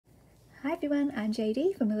Hi everyone, I'm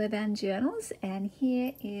JD from Willowbound Journals, and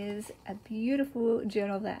here is a beautiful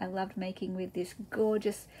journal that I loved making with this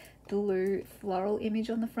gorgeous blue floral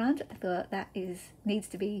image on the front. I thought that needs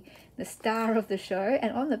to be the star of the show,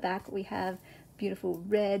 and on the back we have beautiful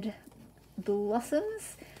red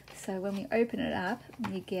blossoms. So when we open it up,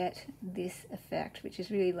 you get this effect, which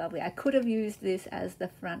is really lovely. I could have used this as the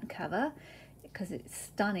front cover because it's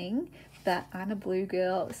stunning, but I'm a blue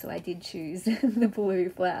girl, so I did choose the blue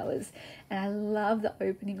flowers. And I love the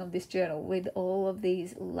opening of this journal with all of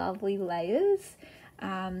these lovely layers.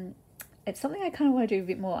 It's something I kind of want to do a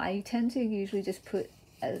bit more. I tend to usually just put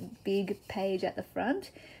a big page at the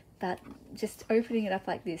front, but just opening it up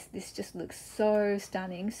like this just looks so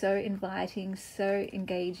stunning, so inviting, so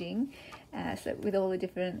engaging. So with all the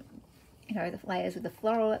different, the layers with the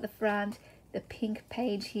floral at the front, the pink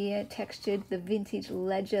page here, textured, the vintage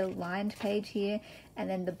ledger lined page here, and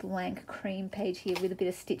then the blank cream page here with a bit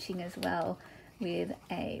of stitching as well, with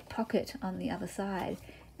a pocket on the other side.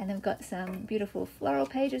 And then we've got some beautiful floral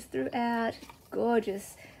pages throughout,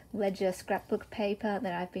 gorgeous ledger scrapbook paper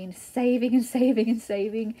that I've been saving and saving and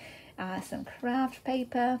saving, some craft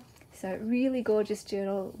paper, so really gorgeous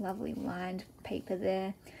journal, lovely lined paper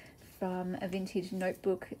there from a vintage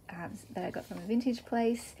notebook that I got from a vintage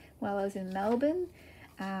place while I was in Melbourne.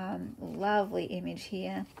 Lovely image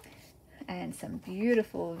here, and some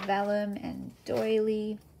beautiful vellum and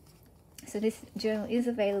doily. So this journal is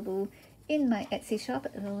available in my Etsy shop,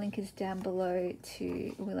 and the link is down below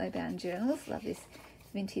to Willowbound Journals. Love this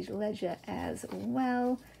vintage ledger as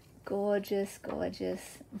well. Gorgeous,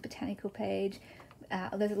 gorgeous botanical page.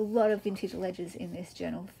 There's a lot of vintage ledgers in this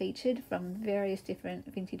journal featured from various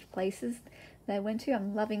different vintage places that I went to.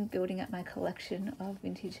 I'm loving building up my collection of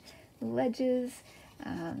vintage ledgers.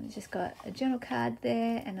 Just got a journal card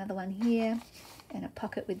there, another one here, and a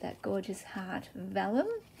pocket with that gorgeous heart vellum.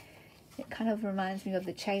 It kind of reminds me of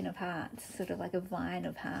the chain of hearts, sort of like a vine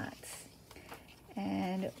of hearts.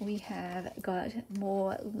 And we have got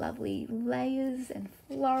more lovely layers and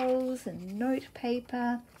florals and note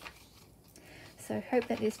paper. So hope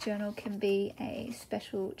that this journal can be a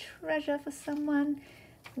special treasure for someone.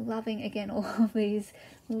 Loving again all of these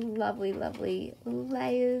lovely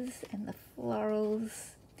layers and the florals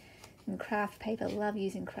and craft paper. Love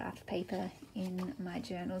using craft paper in my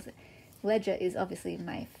journals. Ledger is obviously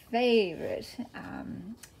my favorite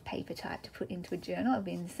paper type to put into a journal. I've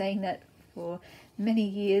been saying that for many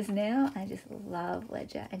years now. I just love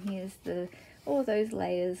ledger, and here's all those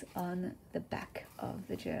layers on the back of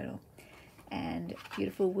the journal. And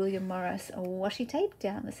beautiful William Morris washi tape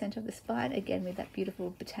down the center of the spine, again with that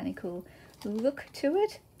beautiful botanical look to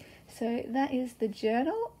it. So that is the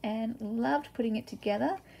journal, and loved putting it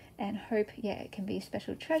together, and hope it can be a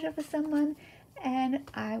special treasure for someone. And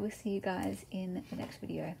I will see you guys in the next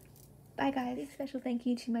video. Bye guys. A special thank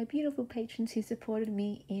you to my beautiful patrons who supported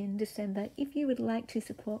me in December. If you would like to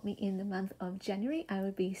support me in the month of January, I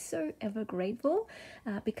would be so ever grateful.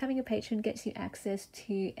 Becoming a patron gets you access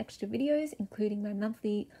to extra videos, including my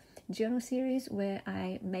monthly journal series where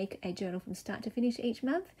I make a journal from start to finish each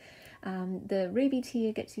month. The Ruby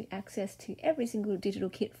tier gets you access to every single digital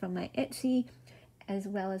kit from my Etsy, as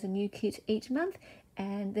well as a new kit each month.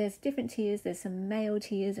 And there's different tiers. There's some mail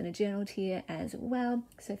tiers and a journal tier as well,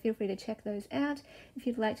 so feel free to check those out. If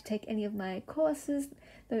you'd like to take any of my courses,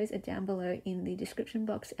 those are down below in the description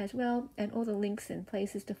box as well, and all the links and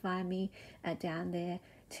places to find me are down there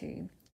too.